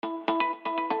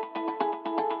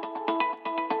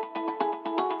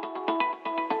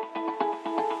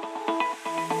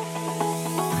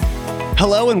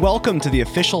Hello and welcome to the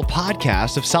official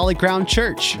podcast of Solid Ground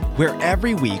Church, where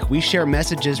every week we share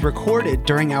messages recorded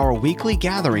during our weekly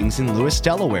gatherings in Lewis,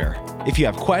 Delaware. If you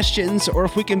have questions or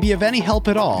if we can be of any help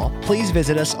at all, please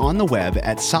visit us on the web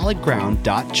at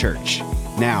solidground.church.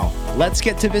 Now, let's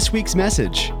get to this week's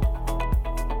message.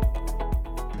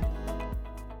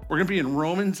 We're going to be in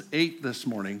Romans 8 this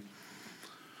morning.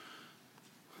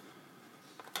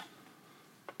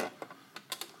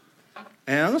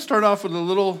 And I'm going to start off with a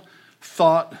little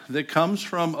thought that comes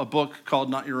from a book called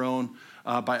Not Your Own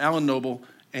by Alan Noble.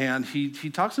 And he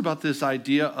talks about this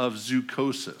idea of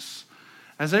zoochosis.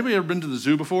 Has anybody ever been to the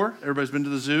zoo before? Everybody's been to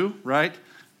the zoo, right?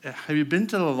 Have you been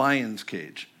to the lion's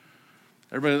cage?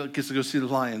 Everybody gets to go see the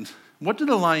lions. What do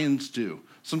the lions do?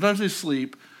 Sometimes they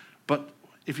sleep, but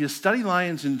if you study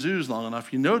lions in zoos long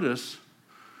enough, you notice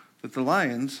that the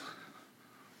lions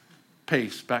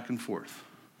pace back and forth.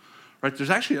 Right?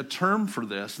 There's actually a term for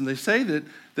this, and they say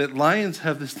that lions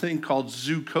have this thing called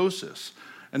zoochosis.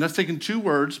 And that's taking two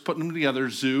words, putting them together,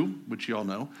 zoo, which you all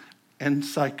know, and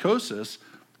psychosis.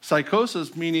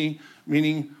 Psychosis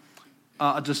meaning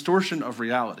a distortion of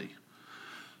reality.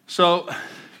 So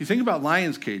you think about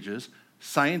lions' cages,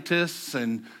 scientists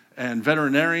and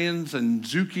veterinarians and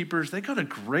zookeepers, they go to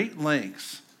great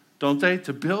lengths, don't they,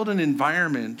 to build an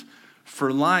environment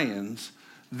for lions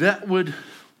that would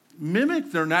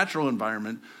mimic their natural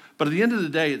environment, but at the end of the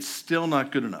day, it's still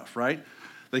not good enough, right?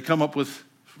 They come up with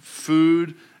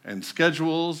food and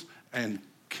schedules and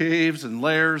caves and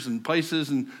lairs and places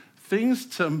and things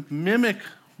to mimic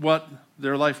what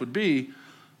their life would be,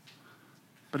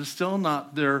 but it's still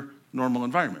not their normal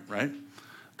environment, right?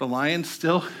 The lion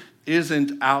still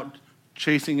isn't out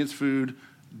chasing its food,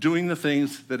 doing the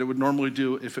things that it would normally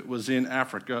do if it was in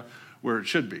Africa where it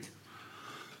should be.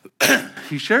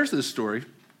 He shares this story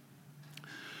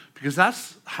because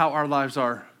that's how our lives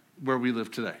are where we live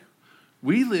today.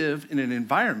 We live in an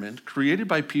environment created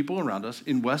by people around us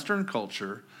in Western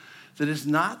culture that is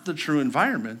not the true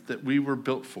environment that we were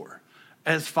built for.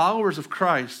 As followers of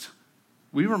Christ,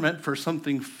 we were meant for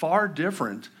something far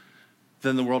different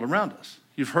than the world around us.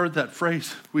 You've heard that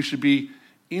phrase, we should be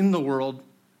in the world,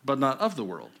 but not of the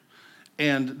world.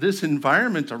 And this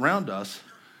environment around us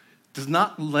does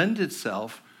not lend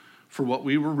itself for what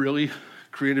we were really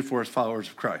created for as followers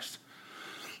of Christ.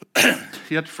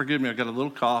 You have to forgive me, I've got a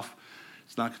little cough.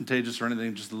 It's not contagious or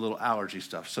anything, just a little allergy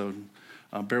stuff. So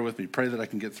bear with me, pray that I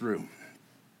can get through.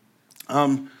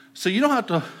 So you don't have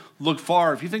to look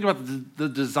far. If you think about the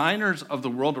designers of the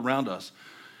world around us,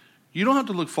 you don't have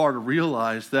to look far to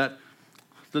realize that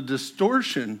the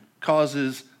distortion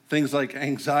causes things like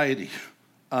anxiety,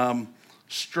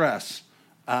 stress,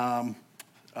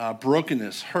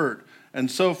 brokenness, hurt,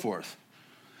 and so forth.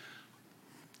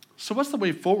 So what's the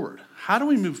way forward? How do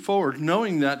we move forward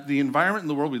knowing that the environment in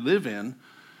the world we live in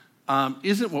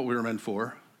isn't what we were meant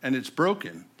for, and it's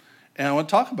broken? And I want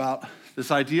to talk about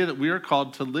this idea that we are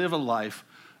called to live a life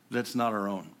that's not our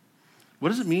own. What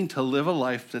does it mean to live a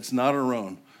life that's not our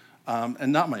own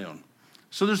and not my own?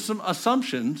 So there's some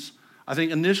assumptions. I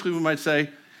think initially we might say,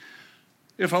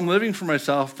 if I'm living for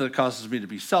myself, that causes me to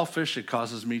be selfish, it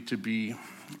causes me to be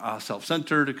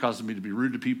self-centered, it causes me to be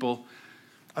rude to people.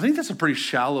 I think that's a pretty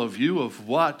shallow view of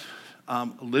what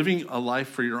living a life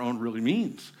for your own really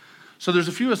means. So there's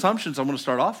a few assumptions I want to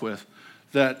start off with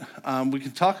that we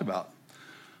can talk about.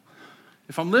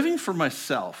 If I'm living for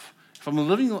myself, if I'm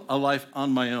living a life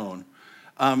on my own,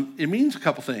 it means a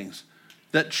couple things.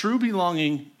 That true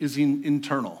belonging is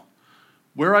internal.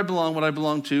 Where I belong, what I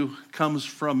belong to, comes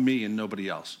from me and nobody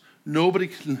else. Nobody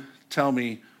can tell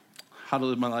me how to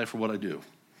live my life or what I do.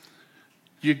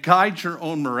 You guide your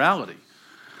own morality.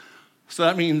 So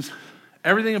that means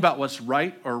everything about what's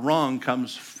right or wrong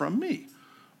comes from me.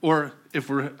 Or if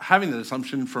we're having that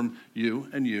assumption, from you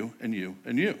and you and you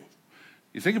and you.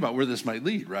 You think about where this might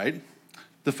lead, right?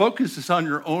 The focus is on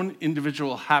your own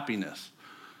individual happiness.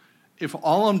 If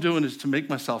all I'm doing is to make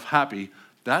myself happy,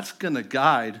 that's going to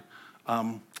guide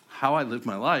how I live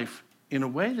my life in a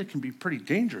way that can be pretty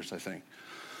dangerous, I think.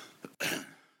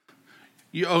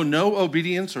 You owe no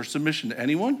obedience or submission to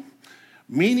anyone.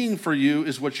 Meaning for you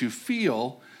is what you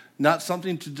feel, not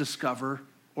something to discover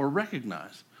or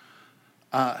recognize.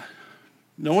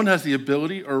 No one has the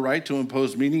ability or right to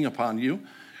impose meaning upon you.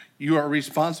 You are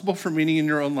responsible for meaning in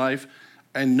your own life,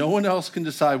 and no one else can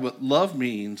decide what love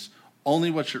means,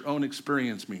 only what your own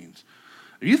experience means.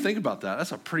 If you think about that,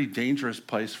 that's a pretty dangerous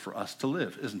place for us to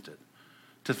live, isn't it?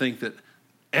 To think that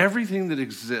everything that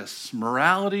exists,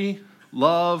 morality,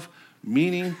 love,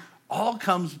 meaning, all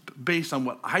comes based on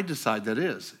what I decide that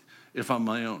is, if I'm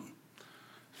my own.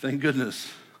 Thank goodness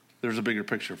there's a bigger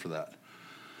picture for that.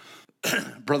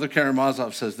 Brother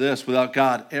Karamazov says this: without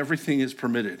God, everything is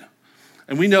permitted.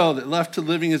 And we know that left to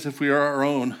living as if we are our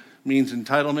own means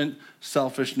entitlement,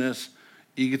 selfishness,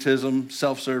 egotism,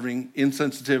 self-serving,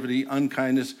 insensitivity,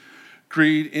 unkindness,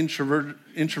 greed,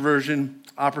 introversion,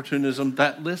 opportunism.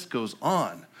 That list goes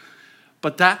on.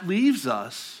 But that leaves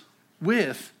us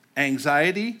with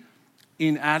anxiety,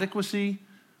 inadequacy,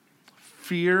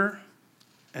 fear,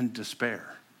 and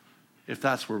despair, if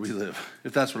that's where we live,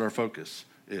 if that's what our focus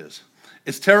is.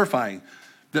 It's terrifying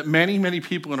that many, many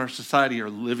people in our society are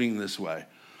living this way.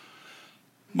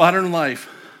 Modern life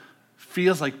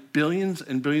feels like billions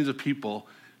and billions of people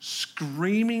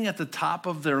screaming at the top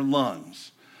of their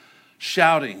lungs,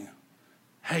 shouting,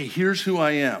 hey, here's who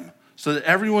I am, so that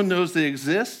everyone knows they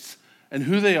exist and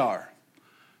who they are.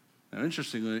 Now,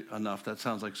 interestingly enough, that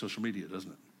sounds like social media,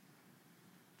 doesn't it?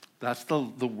 That's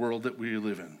the world that we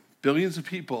live in. Billions of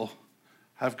people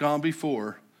have gone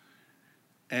before,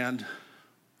 and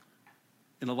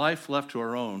in a life left to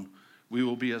our own, we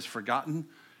will be as forgotten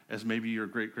as maybe your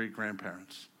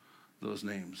great-great-grandparents, those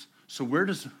names. So where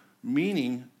does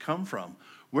meaning come from?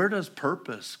 Where does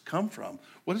purpose come from?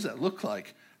 What does that look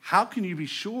like? How can you be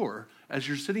sure, as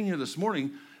you're sitting here this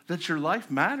morning, that your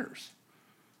life matters?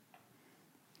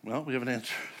 Well, we have an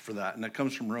answer for that, and that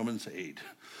comes from Romans 8.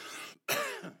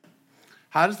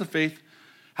 How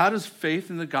does faith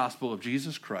in the gospel of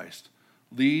Jesus Christ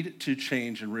lead to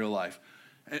change in real life?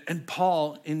 And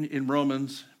Paul in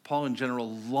Romans, Paul in general,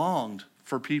 longed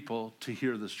for people to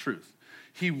hear this truth.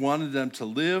 He wanted them to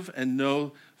live and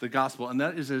know the gospel, and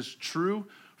that is as true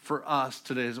for us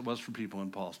today as it was for people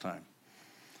in Paul's time.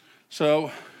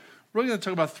 So we're going to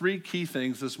talk about three key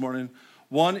things this morning.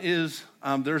 One is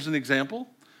there's an example.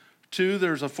 Two,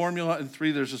 there's a formula. And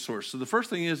three, there's a source. So the first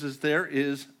thing is there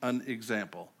is an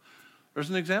example. There's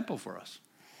an example for us.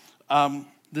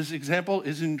 This example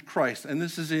is in Christ, and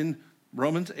this is in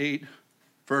Romans 8,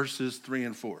 verses 3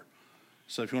 and 4.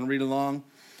 So if you want to read along,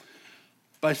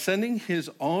 by sending his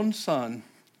own son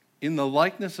in the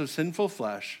likeness of sinful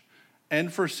flesh,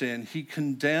 and for sin, he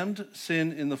condemned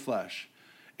sin in the flesh,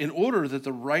 in order that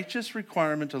the righteous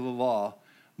requirement of the law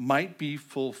might be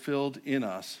fulfilled in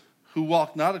us, who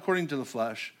walk not according to the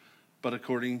flesh, but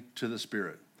according to the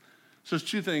Spirit. So there's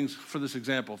two things for this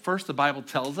example. First, the Bible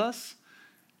tells us,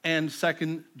 and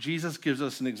second, Jesus gives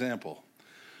us an example.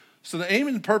 So the aim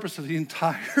and purpose of the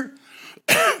entire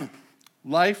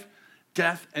life,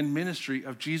 death, and ministry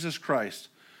of Jesus Christ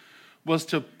was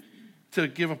to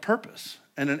give a purpose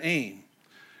and an aim.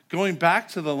 Going back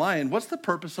to the lion, what's the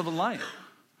purpose of a lion,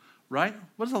 right?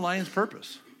 What is a lion's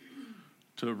purpose?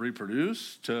 To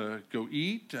reproduce, to go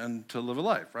eat, and to live a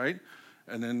life, right?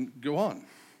 And then go on.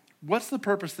 What's the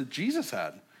purpose that Jesus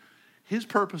had? His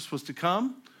purpose was to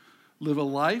come, live a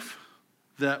life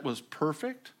that was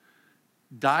perfect,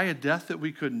 die a death that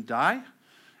we couldn't die,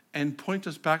 and point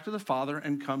us back to the Father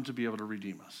and come to be able to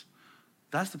redeem us.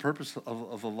 That's the purpose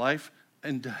of the life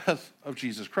and death of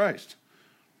Jesus Christ.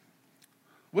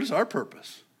 What is our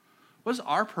purpose? What is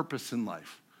our purpose in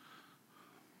life?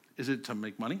 Is it to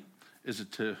make money? Is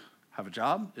it to have a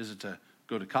job? Is it to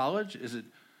go to college? Is it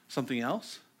something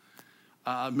else?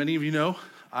 Many of you know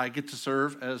I get to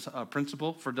serve as a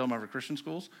principal for Delmarva Christian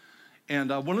Schools.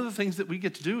 And one of the things that we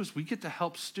get to do is we get to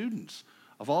help students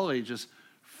of all ages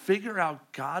figure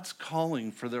out God's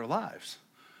calling for their lives,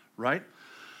 right?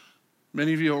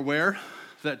 Many of you are aware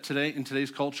that today, in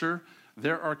today's culture,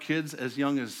 there are kids as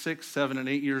young as 6, 7, and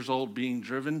 8 years old being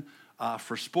driven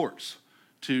for sports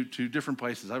to different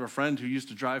places. I have a friend who used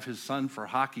to drive his son for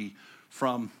hockey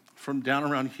from down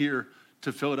around here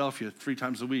to Philadelphia 3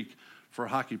 times a week for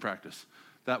hockey practice.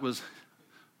 That was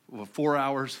 4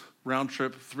 hours round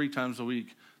trip 3 times a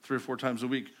week, 3 or 4 times a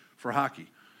week for hockey.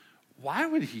 Why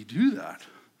would he do that?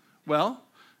 Well,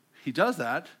 he does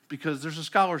that because there's a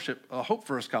scholarship, a hope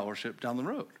for a scholarship down the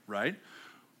road, right?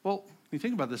 Well, you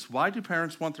think about this. Why do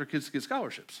parents want their kids to get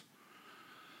scholarships?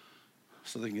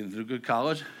 So they can get into a good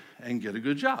college and get a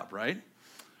good job, right?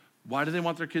 Why do they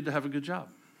want their kid to have a good job?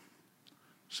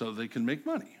 So they can make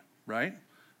money, right?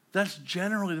 That's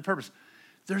generally the purpose.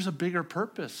 There's a bigger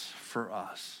purpose for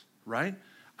us, right?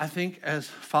 I think as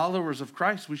followers of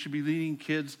Christ, we should be leading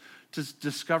kids to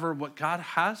discover what God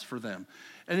has for them.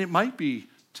 And it might be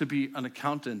to be an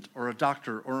accountant or a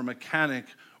doctor or a mechanic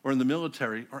or in the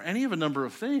military or any of a number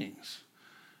of things.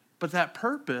 But that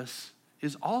purpose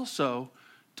is also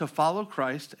to follow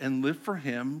Christ and live for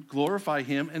him, glorify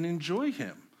him, and enjoy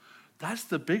him. That's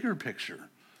the bigger picture.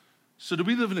 So do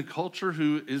we live in a culture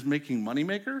who is making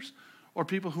moneymakers or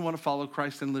people who want to follow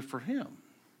Christ and live for him?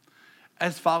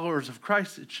 As followers of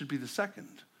Christ, it should be the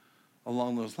second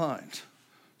along those lines.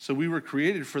 So we were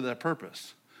created for that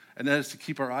purpose. And that is to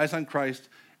keep our eyes on Christ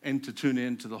and to tune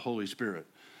in to the Holy Spirit.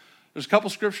 There's a couple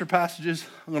scripture passages.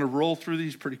 I'm going to roll through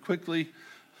these pretty quickly.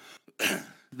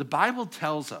 The Bible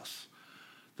tells us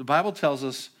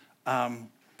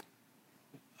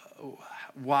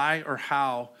why or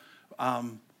how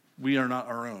we are not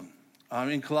our own.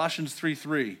 In Colossians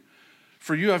 3:3,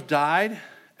 for you have died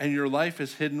and your life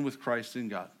is hidden with Christ in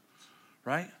God.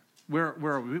 Right? Where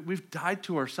are we? We've died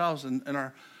to ourselves and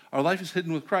our life is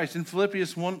hidden with Christ. In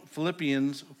Philippians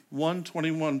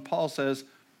 1:21, Paul says,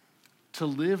 to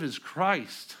live is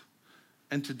Christ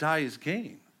and to die is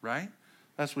gain, right?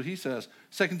 That's what he says.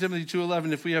 2 Timothy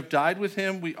 2:11, if we have died with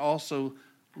him, we also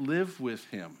live with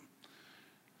him.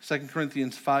 2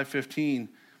 Corinthians 5:15,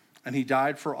 and he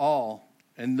died for all,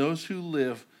 and those who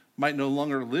live might no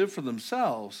longer live for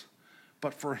themselves,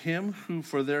 but for him who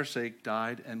for their sake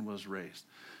died and was raised.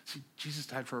 See, Jesus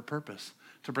died for a purpose,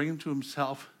 to bring him to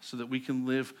himself so that we can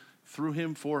live through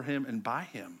him, for him, and by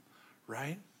him,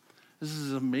 right? This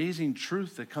is an amazing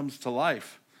truth that comes to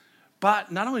life.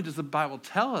 But not only does the Bible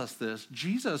tell us this,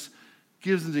 Jesus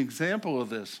gives an example of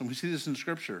this, and we see this in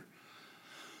Scripture.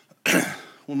 One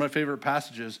of my favorite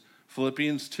passages,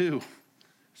 Philippians 2,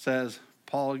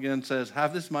 Paul again says,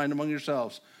 have this mind among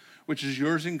yourselves, which is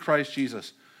yours in Christ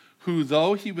Jesus, who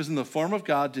though he was in the form of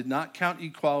God, did not count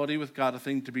equality with God a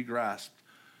thing to be grasped,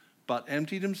 but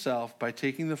emptied himself by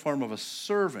taking the form of a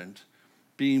servant,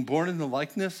 being born in the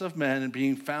likeness of men and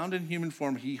being found in human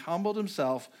form, he humbled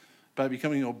himself by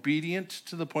becoming obedient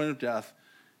to the point of death,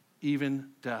 even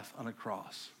death on a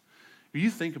cross. If you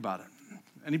think about it,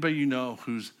 anybody you know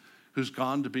who's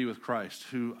gone to be with Christ,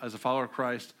 who as a follower of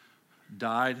Christ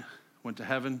died, went to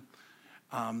heaven,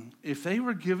 if they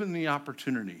were given the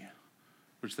opportunity,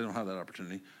 which they don't have that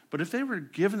opportunity, but if they were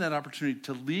given that opportunity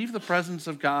to leave the presence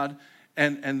of God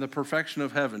and the perfection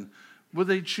of heaven, would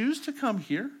they choose to come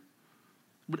here?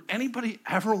 Would anybody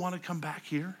ever want to come back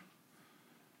here?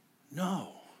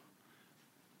 No.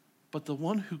 But the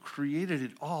one who created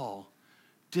it all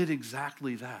did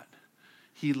exactly that.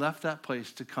 He left that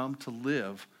place to come to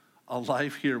live a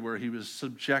life here where he was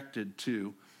subjected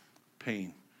to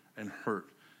pain and hurt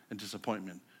and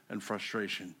disappointment and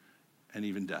frustration and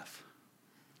even death.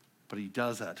 But he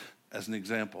does that as an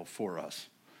example for us.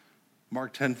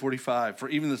 Mark 10:45, for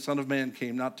even the Son of Man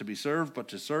came not to be served, but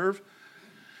to serve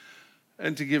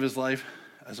and to give his life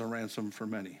as a ransom for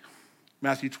many.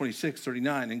 Matthew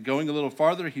 26:39, and going a little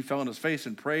farther, he fell on his face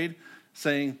and prayed,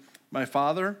 saying, my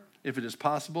Father, if it is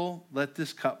possible, let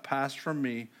this cup pass from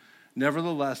me.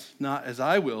 Nevertheless, not as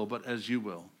I will, but as you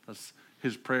will. That's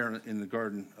his prayer in the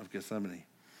Garden of Gethsemane.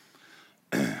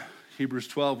 Hebrews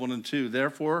 12:1-2,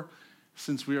 therefore,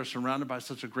 since we are surrounded by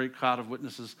such a great cloud of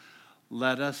witnesses,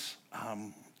 let us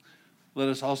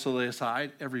also lay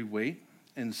aside every weight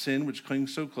and sin which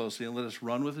clings so closely, and let us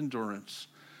run with endurance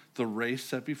the race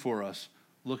set before us,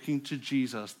 looking to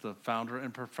Jesus, the founder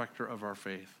and perfecter of our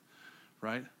faith,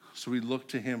 right? So we look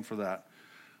to him for that.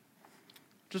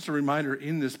 Just a reminder,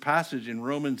 in this passage in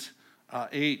Romans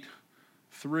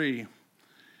 8:3,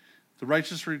 the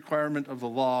righteous requirement of the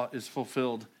law is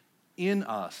fulfilled in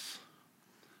us,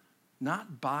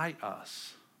 not by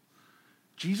us.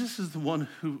 Jesus is the one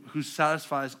who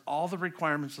satisfies all the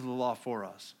requirements of the law for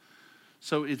us.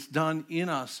 So it's done in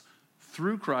us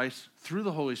through Christ, through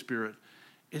the Holy Spirit.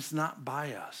 It's not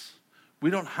by us. We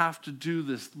don't have to do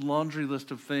this laundry list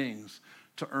of things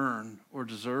to earn or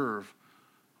deserve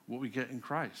what we get in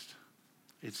Christ.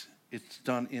 It's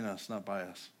done in us, not by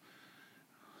us.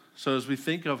 So as we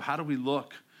think of how do we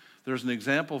look, there's an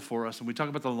example for us, and we talk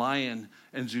about the lion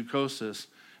and zoochosis.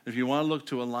 If you want to look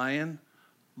to a lion,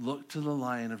 look to the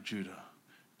Lion of Judah.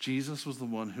 Jesus was the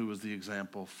one who was the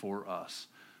example for us.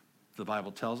 The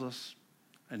Bible tells us,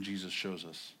 and Jesus shows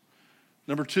us.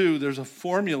 Number 2, there's a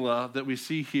formula that we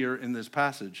see here in this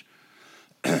passage.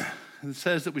 It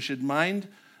says that we should mind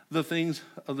the things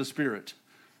of the Spirit.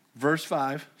 Verse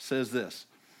 5 says this,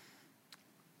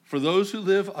 for those who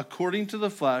live according to the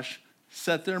flesh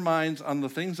set their minds on the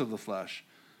things of the flesh,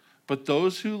 but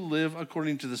those who live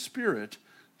according to the Spirit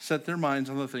set their minds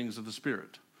on the things of the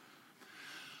Spirit.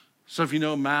 So if you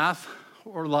know math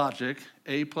or logic,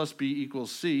 A plus B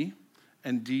equals C,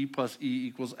 and D plus E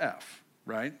equals F,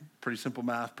 right? Pretty simple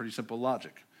math, pretty simple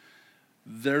logic.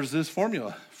 There's this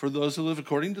formula. For those who live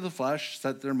according to the flesh,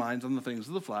 set their minds on the things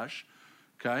of the flesh.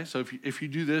 Okay, so if you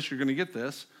do this, you're going to get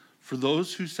this. For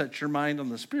those who set your mind on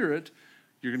the Spirit,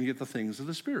 you're going to get the things of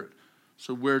the Spirit.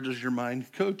 So where does your mind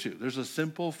go to? There's a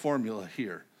simple formula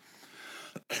here.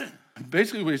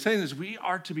 Basically, what he's saying is we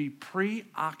are to be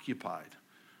preoccupied.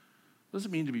 What does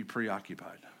it mean to be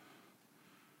preoccupied?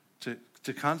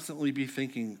 To constantly be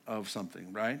thinking of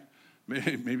something, right?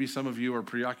 Maybe some of you are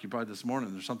preoccupied this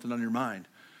morning. There's something on your mind.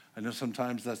 I know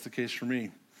sometimes that's the case for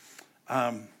me.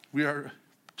 We are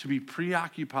to be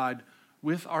preoccupied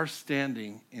with our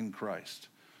standing in Christ.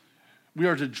 We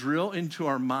are to drill into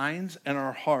our minds and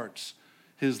our hearts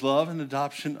his love and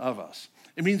adoption of us.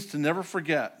 It means to never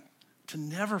forget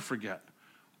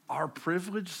our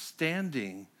privileged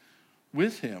standing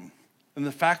with him and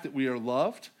the fact that we are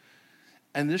loved.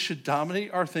 And this should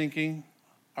dominate our thinking,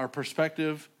 our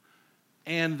perspective,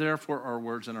 and therefore our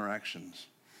words and our actions.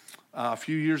 A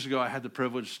few years ago, I had the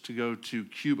privilege to go to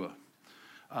Cuba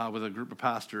with a group of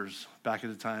pastors back at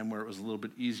a time where it was a little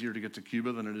bit easier to get to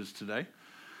Cuba than it is today.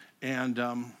 And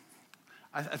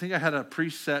I think I had a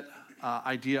preset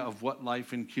idea of what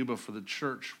life in Cuba for the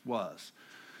church was.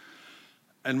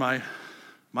 And my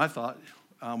thought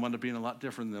wound up being a lot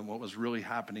different than what was really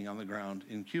happening on the ground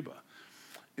in Cuba.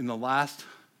 In the last,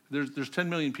 there's 10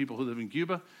 million people who live in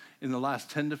Cuba. In the last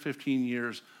 10 to 15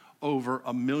 years, over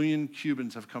 1 million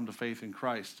Cubans have come to faith in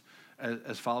Christ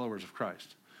as followers of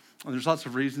Christ. And there's lots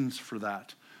of reasons for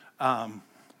that,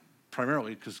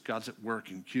 primarily because God's at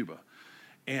work in Cuba.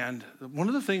 And one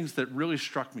of the things that really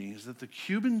struck me is that the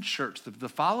Cuban church, the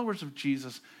followers of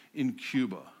Jesus in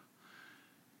Cuba,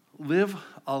 live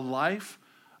a life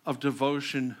of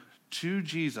devotion to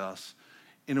Jesus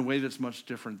in a way that's much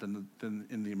different than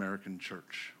in the American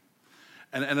church.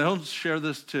 And I don't share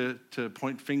this to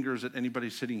point fingers at anybody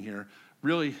sitting here.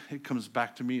 Really, it comes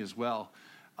back to me as well.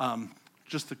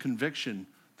 Just the conviction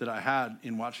that I had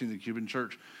in watching the Cuban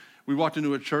church. We walked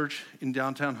into a church in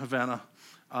downtown Havana.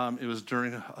 It was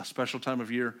during a special time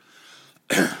of year.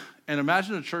 And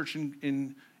imagine a church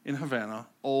in Havana,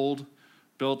 old,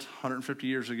 built 150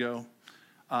 years ago,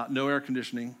 no air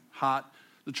conditioning, hot.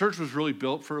 The church was really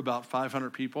built for about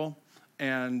 500 people.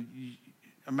 And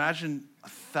imagine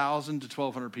 1,000 to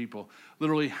 1,200 people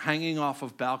literally hanging off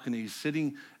of balconies,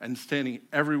 sitting and standing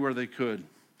everywhere they could,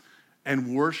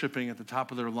 and worshiping at the top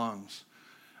of their lungs.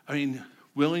 I mean,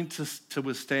 willing to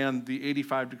withstand the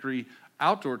 85-degree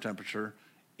outdoor temperature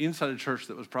inside a church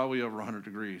that was probably over 100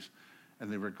 degrees,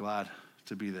 and they were glad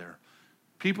to be there.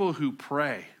 People who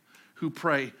pray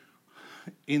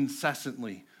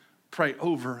incessantly, pray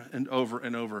over and over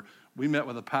and over. We met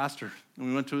with a pastor, and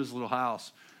we went to his little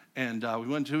house, and we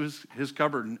went to his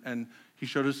cupboard, and he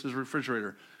showed us his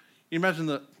refrigerator. You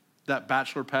imagine that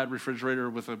bachelor pad refrigerator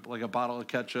with a bottle of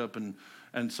ketchup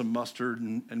and some mustard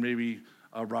and maybe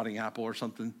a rotting apple or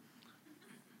something.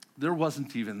 There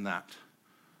wasn't even that.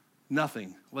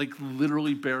 Nothing. Like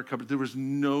literally bare cupboard. There was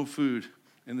no food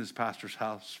in this pastor's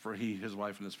house for his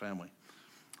wife, and his family.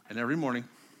 And every morning,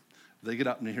 they get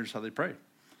up, and here's how they pray.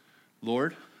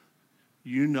 Lord,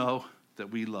 you know that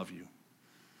we love you.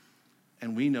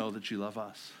 And we know that you love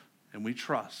us. And we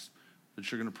trust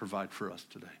that you're going to provide for us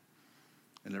today.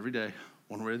 And every day,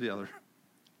 one way or the other,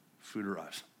 food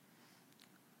arrives.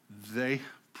 They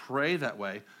pray that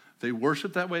way. They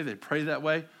worship that way. They pray that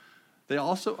way. They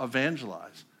also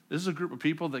evangelize. This is a group of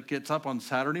people that gets up on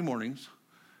Saturday mornings.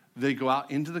 They go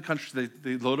out into the country.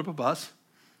 They load up a bus,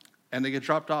 and they get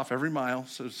dropped off every mile.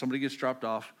 So somebody gets dropped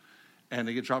off, and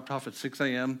they get dropped off at 6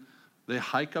 a.m. They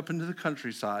hike up into the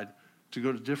countryside to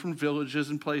go to different villages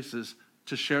and places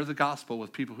to share the gospel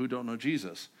with people who don't know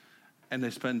Jesus. And they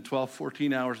spend 12,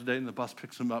 14 hours a day, and the bus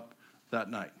picks them up that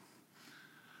night.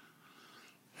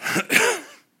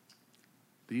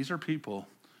 These are people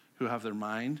who have their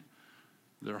mind,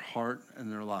 their heart, and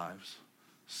their lives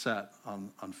set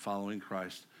on following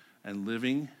Christ and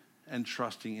living and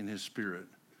trusting in his Spirit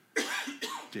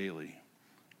daily.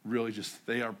 Really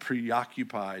they are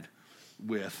preoccupied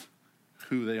with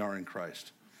who they are in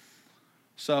Christ.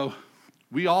 So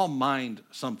we all mind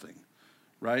something,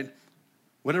 right?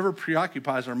 Whatever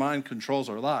preoccupies our mind controls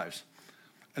our lives.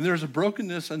 And there's a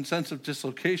brokenness and sense of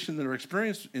dislocation that are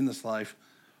experienced in this life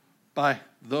by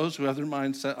those who have their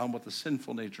mind set on what the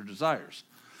sinful nature desires.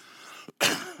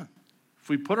 If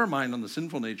we put our mind on the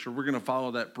sinful nature, we're going to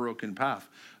follow that broken path,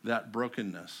 that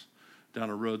brokenness, down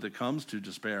a road that comes to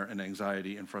despair and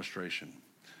anxiety and frustration.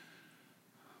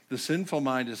 The sinful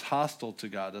mind is hostile to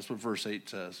God. That's what verse 8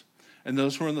 says. And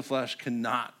those who are in the flesh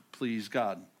cannot please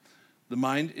God. The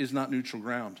mind is not neutral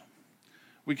ground.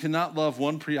 We cannot love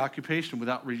one preoccupation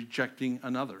without rejecting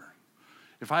another.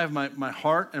 If I have my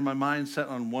heart and my mind set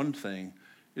on one thing,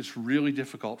 it's really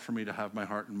difficult for me to have my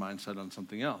heart and mind set on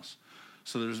something else.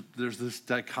 So there's this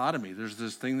dichotomy. There's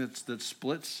this thing that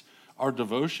splits our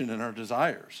devotion and our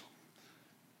desires.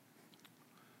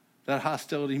 That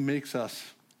hostility makes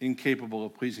us incapable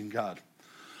of pleasing God.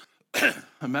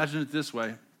 Imagine it this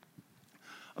way.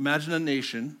 Imagine a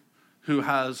nation who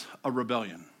has a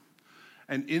rebellion.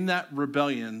 And in that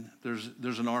rebellion,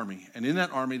 there's an army. And in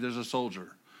that army, there's a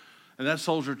soldier. And that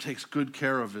soldier takes good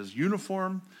care of his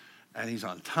uniform, and he's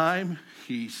on time.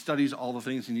 He studies all the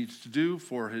things he needs to do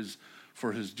for his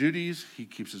duties. He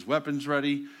keeps his weapons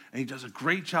ready, and he does a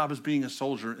great job as being a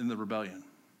soldier in the rebellion.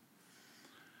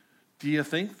 Do you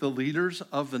think the leaders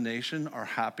of the nation are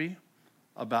happy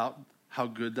about how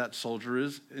good that soldier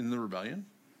is in the rebellion?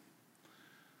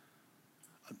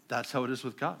 That's how it is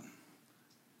with God.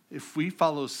 If we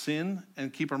follow sin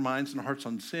and keep our minds and hearts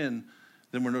on sin,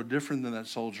 then we're no different than that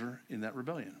soldier in that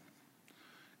rebellion,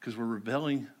 because we're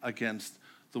rebelling against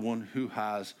the one who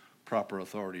has proper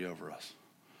authority over us.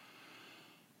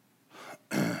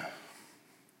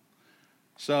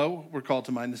 So we're called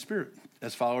to mind the Spirit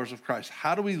as followers of Christ.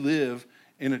 How do we live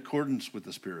in accordance with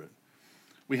the Spirit?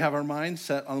 We have our minds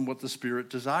set on what the Spirit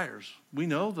desires. We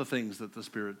know the things that the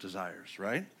Spirit desires,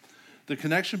 right? The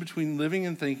connection between living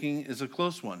and thinking is a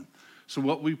close one. So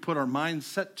what we put our minds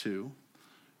set to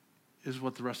is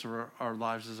what the rest of our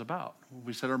lives is about.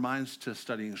 We set our minds to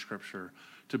studying Scripture,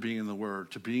 to being in the Word,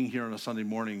 to being here on a Sunday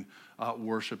morning,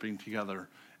 worshiping together,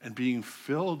 and being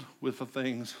filled with the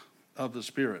things of the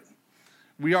Spirit.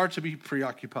 We are to be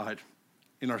preoccupied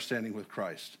in our standing with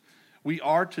Christ. We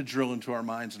are to drill into our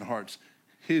minds and hearts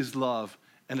His love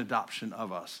and adoption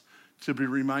of us, to be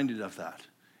reminded of that.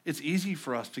 It's easy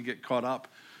for us to get caught up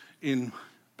in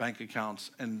bank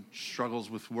accounts and struggles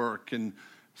with work and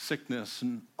sickness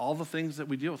and all the things that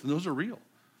we deal with. And those are real.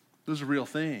 Those are real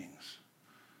things.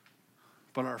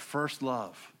 But our first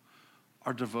love,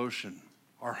 our devotion,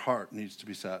 our heart needs to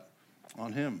be set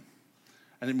on Him.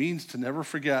 And it means to never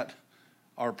forget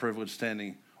our privileged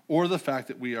standing or the fact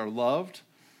that we are loved,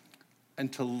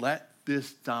 and to let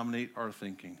this dominate our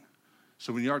thinking.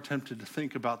 So when you are tempted to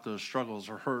think about those struggles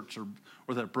or hurts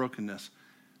or that brokenness,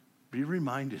 be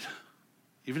reminded,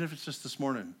 even if it's just this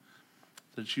morning,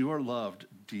 that you are loved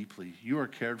deeply. You are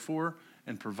cared for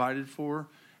and provided for,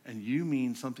 and you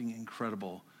mean something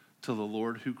incredible to the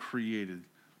Lord who created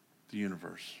the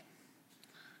universe.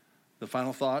 The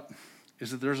final thought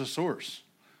is that there's a source.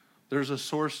 There's a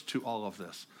source to all of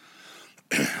this.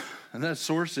 And that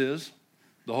source is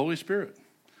the Holy Spirit.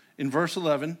 In verse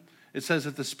 11, it says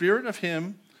that the Spirit of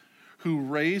Him who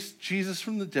raised Jesus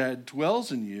from the dead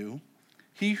dwells in you.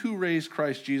 He who raised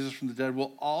Christ Jesus from the dead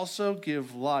will also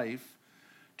give life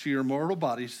to your mortal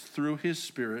bodies through His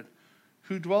Spirit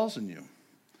who dwells in you.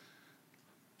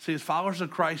 See, as followers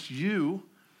of Christ, you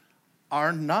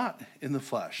are not in the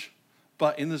flesh,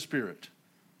 but in the Spirit,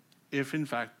 if in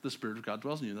fact the Spirit of God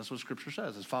dwells in you. That's what Scripture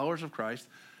says. As followers of Christ,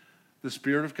 the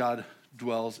Spirit of God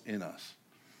dwells in us.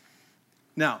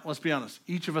 Now, let's be honest.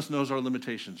 Each of us knows our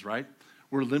limitations, right?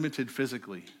 We're limited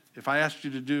physically. If I asked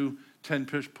you to do 10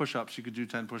 push-ups, you could do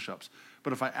 10 push-ups.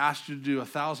 But if I asked you to do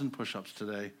 1,000 push-ups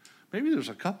today, maybe there's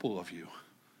a couple of you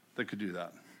that could do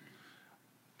that.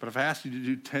 But if I asked you to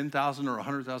do 10,000 or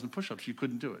 100,000 push-ups, you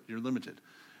couldn't do it. You're limited.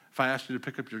 If I asked you to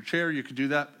pick up your chair, you could do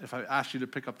that. If I asked you to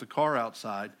pick up the car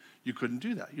outside, you couldn't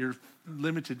do that. You're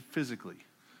limited physically.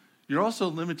 You're also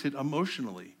limited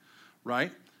emotionally,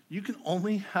 right? You can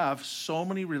only have so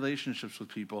many relationships with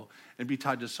people and be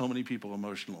tied to so many people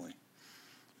emotionally,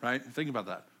 right? Think about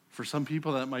that. For some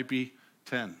people, that might be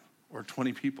 10 or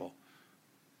 20 people.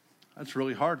 That's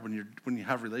really hard when you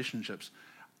have relationships.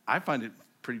 I find it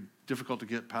pretty difficult to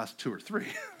get past 2 or 3.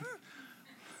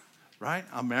 Right?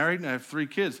 I'm married and I have 3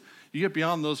 kids. You get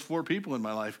beyond those 4 people in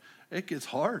my life, it gets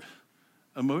hard.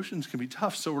 Emotions can be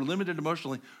tough. So we're limited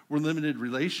emotionally, we're limited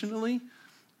relationally,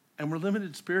 and we're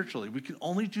limited spiritually. We can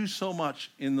only do so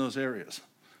much in those areas.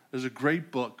 There's a great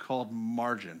book called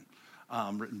Margin,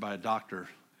 written by a doctor,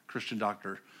 Christian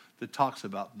doctor, that talks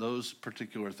about those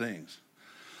particular things.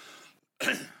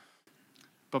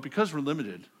 But because we're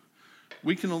limited,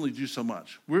 we can only do so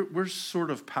much. We're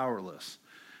sort of powerless.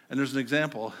 And there's an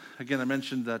example. Again, I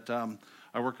mentioned that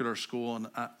I work at our school, and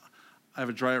I have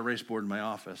a dry erase board in my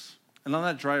office. And on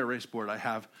that dry erase board, I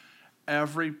have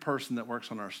every person that works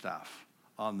on our staff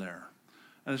on there.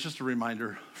 And it's just a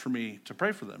reminder for me to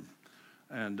pray for them.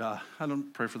 And I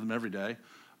don't pray for them every day,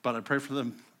 but I pray for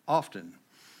them often.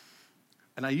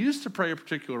 And I used to pray a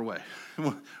particular way.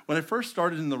 When I first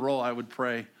started in the role, I would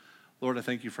pray, Lord, I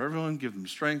thank you for everyone. Give them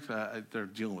strength. They're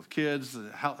dealing with kids.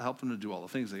 Help them to do all the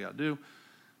things they got to do.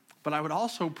 But I would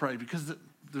also pray, because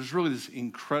there's really this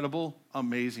incredible,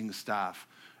 amazing staff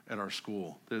at our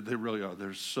school. They really are.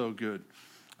 They're so good.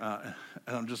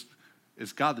 And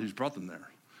it's God who's brought them there.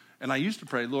 And I used to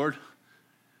pray, Lord,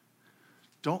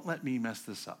 don't let me mess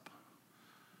this up.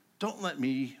 Don't let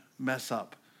me mess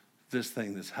up this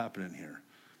thing that's happening here.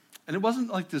 And it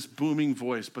wasn't like this booming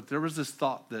voice, but there was this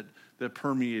thought that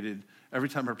permeated every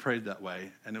time I prayed that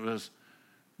way. And it was,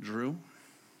 Drew,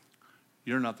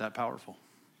 you're not that powerful.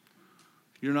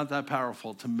 You're not that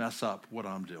powerful to mess up what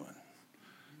I'm doing.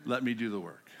 Let me do the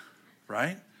work,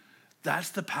 right? That's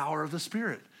the power of the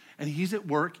Spirit. And he's at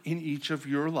work in each of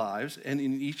your lives and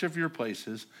in each of your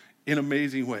places in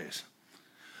amazing ways.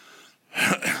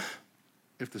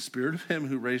 If the Spirit of him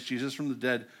who raised Jesus from the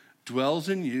dead dwells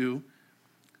in you,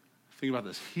 think about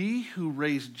this. He who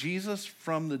raised Jesus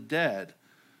from the dead,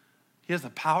 he has the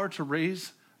power to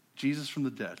raise Jesus from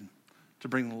the dead, to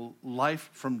bring life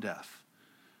from death.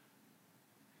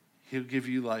 He'll give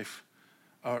you life,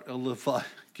 or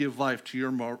give life to your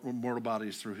mortal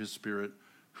bodies through his Spirit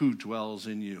who dwells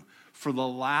in you. For the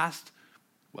last,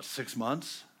 6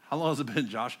 months? How long has it been,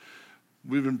 Josh?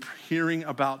 We've been hearing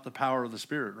about the power of the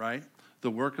Spirit, right?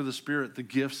 The work of the Spirit, the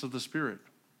gifts of the Spirit.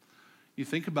 You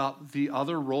think about the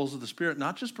other roles of the Spirit,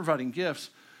 not just providing gifts,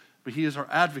 but he is our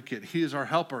advocate. He is our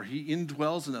helper. He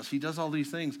indwells in us. He does all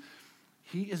these things.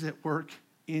 He is at work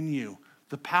in you.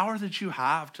 The power that you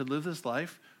have to live this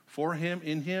life for him,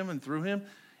 in him, and through him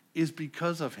is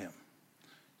because of him.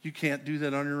 You can't do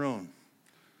that on your own.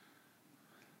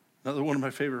 Another one of my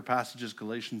favorite passages,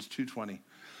 Galatians 2:20.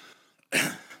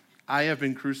 I have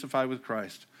been crucified with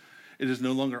Christ. It is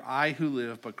no longer I who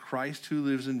live, but Christ who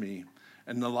lives in me.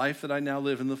 And the life that I now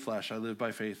live in the flesh, I live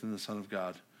by faith in the Son of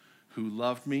God, who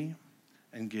loved me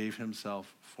and gave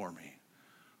himself for me.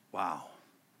 Wow,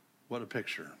 what a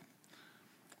picture.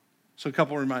 So a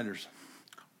couple reminders.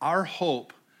 Our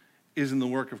hope is in the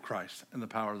work of Christ and the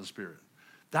power of the Spirit.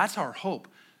 That's our hope,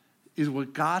 is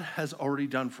what God has already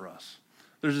done for us.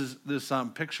 There's this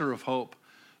picture of hope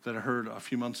that I heard a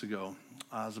few months ago.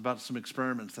 It was about some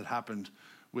experiments that happened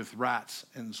with rats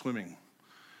and swimming.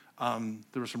 There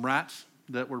were some rats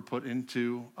that were put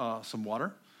into some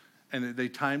water, and they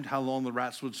timed how long the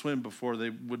rats would swim before they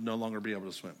would no longer be able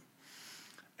to swim.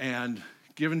 And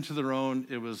given to their own,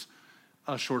 it was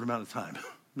a short amount of time,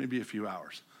 maybe a few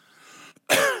hours.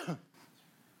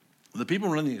 The people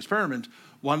running the experiment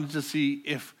wanted to see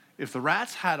if the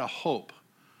rats had a hope,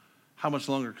 how much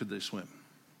longer could they swim?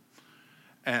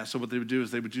 And so what they would do is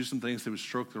they would do some things. They would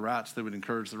stroke the rats. They would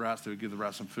encourage the rats. They would give the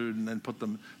rats some food and then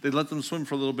they'd let them swim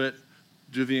for a little bit,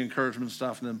 do the encouragement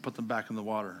stuff, and then put them back in the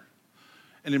water.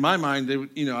 And in my mind, they would,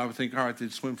 I would think, all right,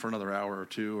 they'd swim for another hour or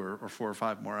two or 4 or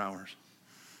 5 more hours.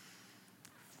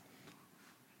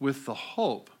 With the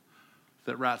hope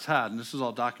that rats had, and this is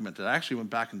all documented. I actually went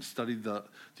back and studied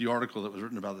the article that was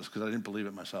written about this because I didn't believe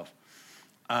it myself.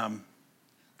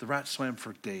 The rats swam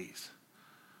for days,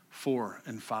 4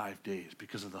 and 5 days,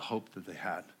 because of the hope that they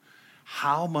had.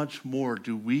 How much more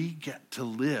do we get to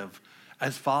live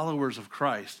as followers of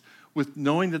Christ with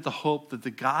knowing that the hope that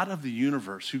the God of the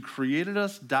universe, who created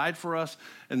us, died for us,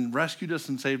 and rescued us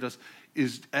and saved us,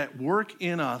 is at work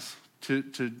in us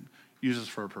to use us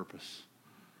for a purpose.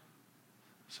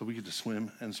 So we get to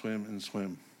swim and swim and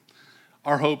swim.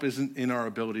 Our hope isn't in our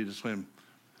ability to swim.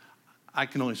 I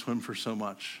can only swim for so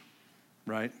much,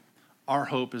 right? Our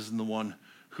hope is in the one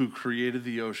who created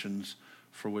the oceans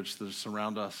for which they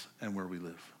surround us and where we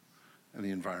live and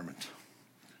the environment.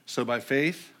 So by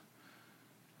faith,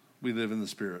 we live in the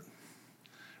Spirit.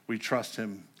 We trust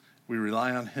him, we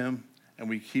rely on him, and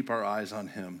we keep our eyes on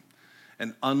him.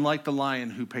 And unlike the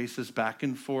lion who paces back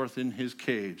and forth in his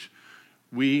cage,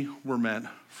 we were meant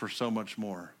for so much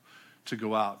more, to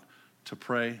go out, to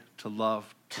pray, to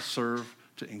love, to serve,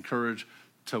 to encourage,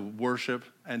 to worship,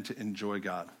 and to enjoy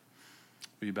God.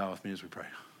 Will you bow with me as we pray?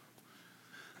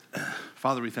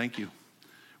 Father, we thank you.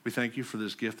 We thank you for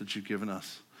this gift that you've given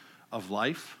us of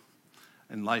life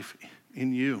and life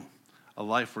in you, a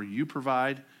life where you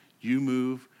provide, you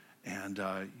move, and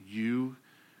you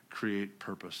create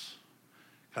purpose.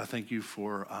 God, thank you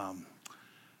for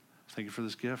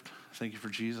this gift. Thank you for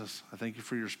Jesus. I thank you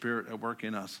for your Spirit at work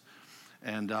in us.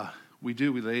 And we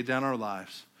lay down our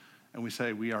lives and we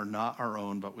say we are not our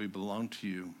own, but we belong to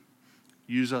you.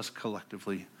 Use us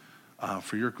collectively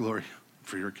for your glory,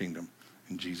 for your kingdom.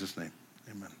 In Jesus' name,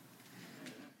 amen.